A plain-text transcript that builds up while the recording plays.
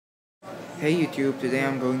Hey YouTube, today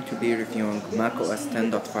I'm going to be reviewing macOS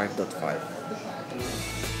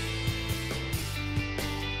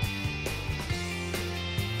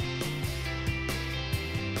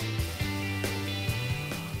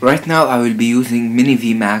Right now I will be using mini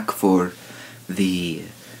vmac for the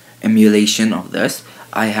emulation of this.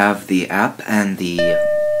 I have the app and the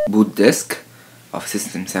boot disk of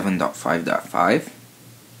system 7.5.5.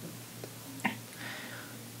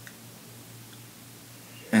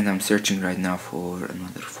 And I'm searching right now for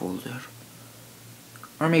another folder,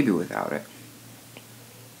 or maybe without it.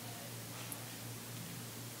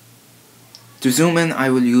 To zoom in, I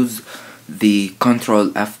will use the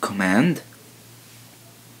Ctrl F command.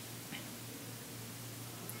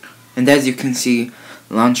 And as you can see,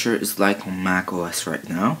 launcher is like on macOS right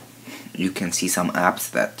now. You can see some apps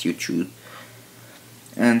that you choose.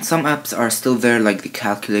 And some apps are still there, like the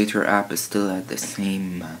calculator app is still at the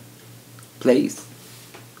same place.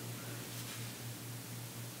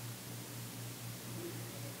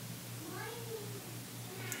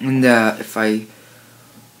 And if I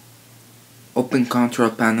open control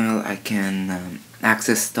panel, I can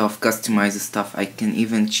access stuff, customize stuff. I can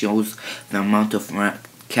even choose the amount of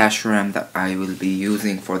cache RAM that I will be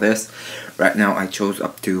using for this. Right now I chose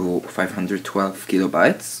up to 512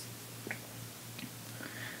 kilobytes.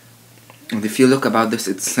 And if you look about this,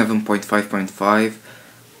 it's 7.5.5,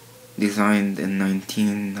 designed in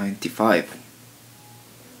 1995.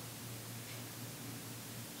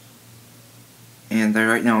 And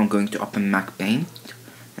right now I'm going to open Mac Paint,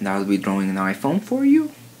 and I'll be drawing an iPhone for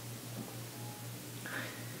you.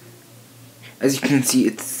 As you can see,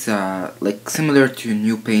 it's like similar to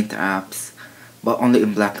new Paint apps, but only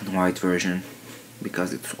in black and white version,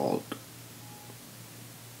 because it's old.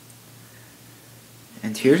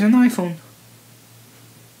 And here's an iPhone.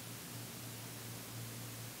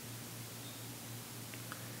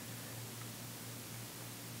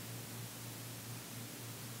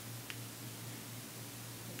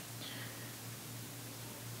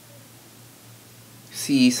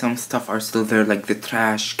 See, some stuff are still there, like the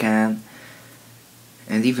trash can,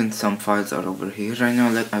 and even some files are over here. Right now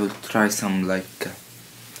I will try some, like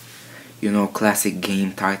classic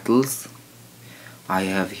game titles. I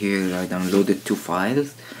have here, I downloaded 2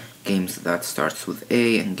 files, games that starts with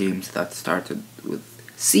A and games that started with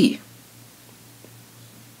C.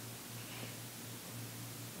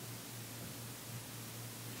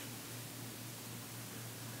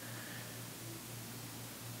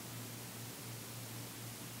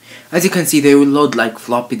 As you can see, they will load like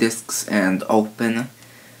floppy disks and open.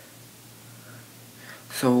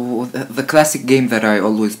 So the classic game that I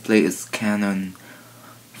always play is Cannon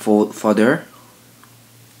Fodder,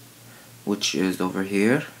 which is over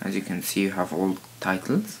here. As you can see, you have all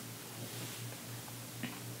titles.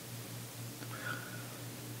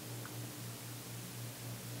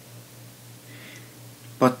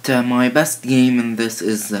 But my best game in this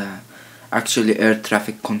is actually Air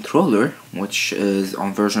Traffic Controller, which is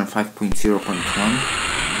on version 5.0.1,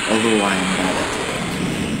 although I am bad at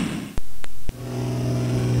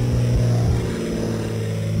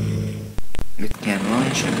it. It can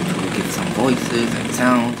launch and it will give some voices and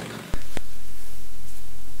sound.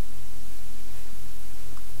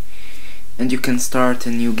 And you can start a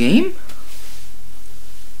new game.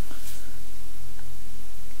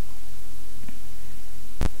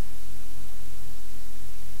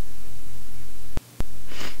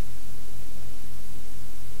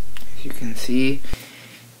 You can see,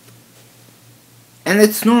 and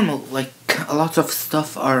it's normal, like a lot of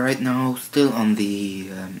stuff are right now still on the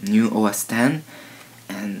new OS 10,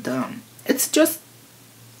 and it's just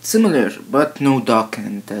similar but no dock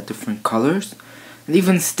and different colors, and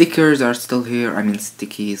even stickers are still here. I mean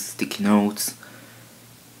sticky notes,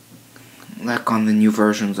 like on the new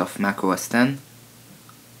versions of macOS 10.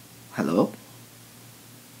 Hello?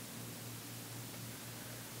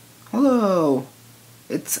 Hello!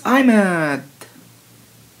 It's iMad!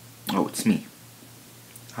 Oh, it's me.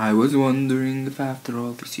 I was wondering if after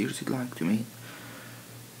all these years you'd like to meet.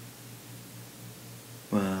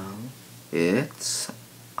 Well, it's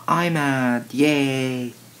iMad!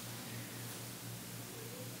 Yay!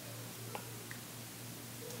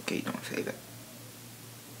 Okay, don't save it.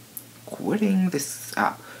 Quitting this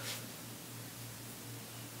app.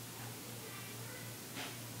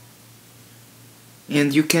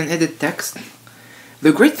 And you can edit text.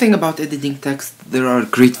 The great thing about editing text, there are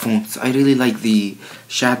great fonts. I really like the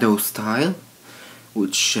shadow style,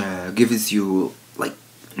 which gives you like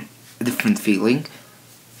a different feeling,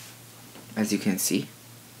 as you can see.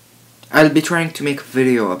 I'll be trying to make a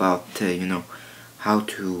video about, how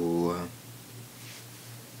to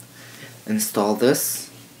install this.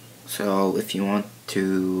 So if you want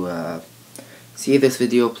to see this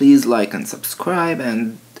video, please like and subscribe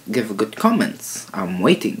and give good comments. I'm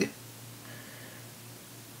waiting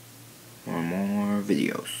for more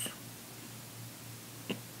videos.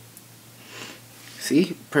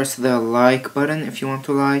 See, press the like button if you want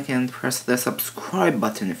to like, and press the subscribe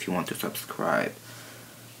button if you want to subscribe.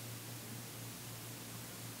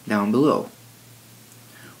 Down below,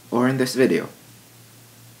 or in this video.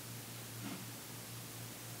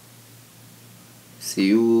 See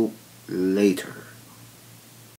you later.